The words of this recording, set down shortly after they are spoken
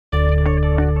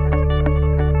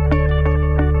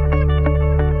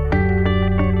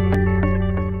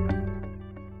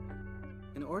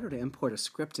import a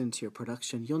script into your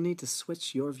production, you'll need to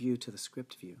switch your view to the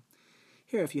script view.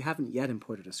 Here, if you haven't yet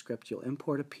imported a script, you'll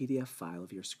import a PDF file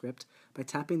of your script by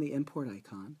tapping the import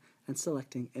icon and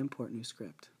selecting Import New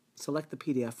Script. Select the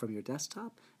PDF from your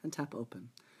desktop and tap Open.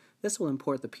 This will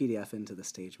import the PDF into the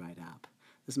StageRight app.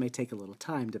 This may take a little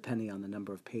time depending on the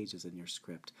number of pages in your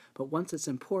script, but once it's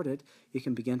imported, you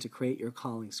can begin to create your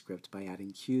calling script by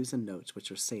adding cues and notes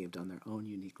which are saved on their own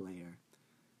unique layer.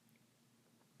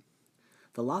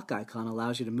 The lock icon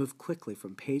allows you to move quickly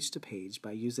from page to page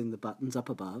by using the buttons up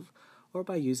above or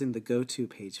by using the Go To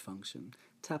Page function.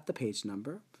 Tap the page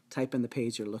number, type in the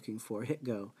page you're looking for, hit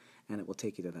Go, and it will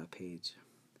take you to that page.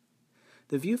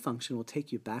 The View function will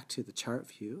take you back to the chart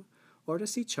view or to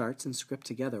see charts and script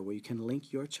together where you can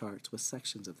link your charts with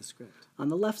sections of the script. On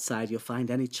the left side, you'll find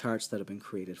any charts that have been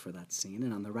created for that scene,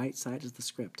 and on the right side is the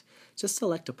script. Just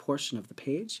select a portion of the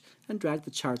page and drag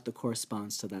the chart that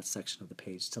corresponds to that section of the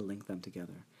page to link them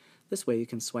together. This way you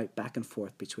can swipe back and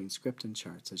forth between script and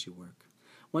charts as you work.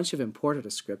 Once you've imported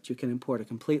a script, you can import a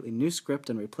completely new script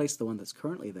and replace the one that's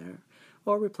currently there,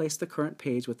 or replace the current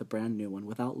page with a brand new one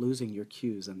without losing your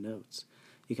cues and notes.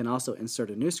 You can also insert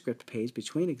a new script page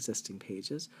between existing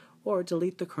pages, or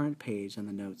delete the current page and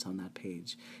the notes on that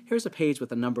page. Here's a page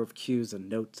with a number of cues and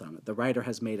notes on it. The writer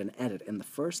has made an edit in the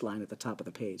first line at the top of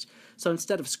the page. So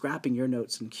instead of scrapping your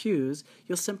notes and cues,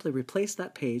 you'll simply replace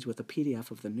that page with a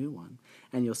PDF of the new one,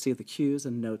 and you'll see the cues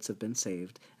and notes have been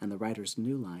saved, and the writer's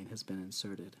new line has been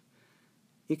inserted.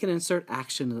 You can insert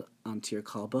action onto your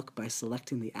callbook by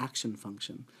selecting the Action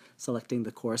function. Selecting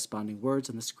the corresponding words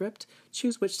in the script,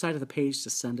 choose which side of the page to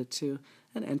send it to,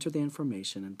 and enter the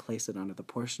information and place it onto the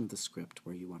portion of the script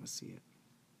where you want to see it.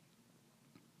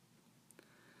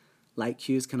 Light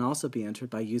cues can also be entered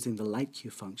by using the Light Cue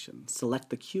function. Select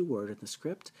the cue word in the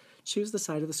script, choose the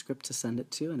side of the script to send it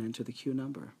to, and enter the cue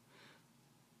number.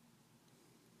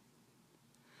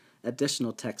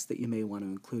 Additional text that you may want to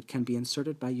include can be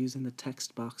inserted by using the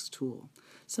text box tool.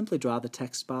 Simply draw the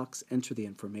text box, enter the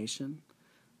information,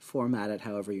 format it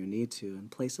however you need to,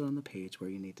 and place it on the page where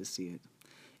you need to see it.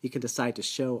 You can decide to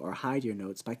show or hide your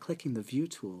notes by clicking the View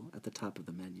tool at the top of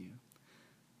the menu.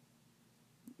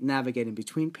 Navigating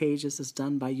between pages is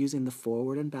done by using the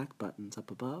forward and back buttons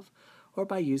up above, or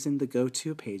by using the Go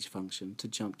To Page function to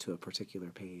jump to a particular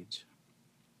page.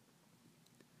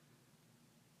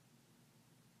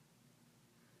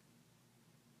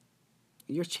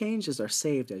 Your changes are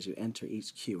saved as you enter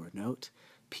each cue or note.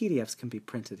 PDFs can be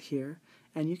printed here,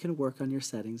 and you can work on your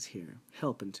settings here.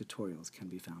 Help and tutorials can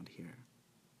be found here.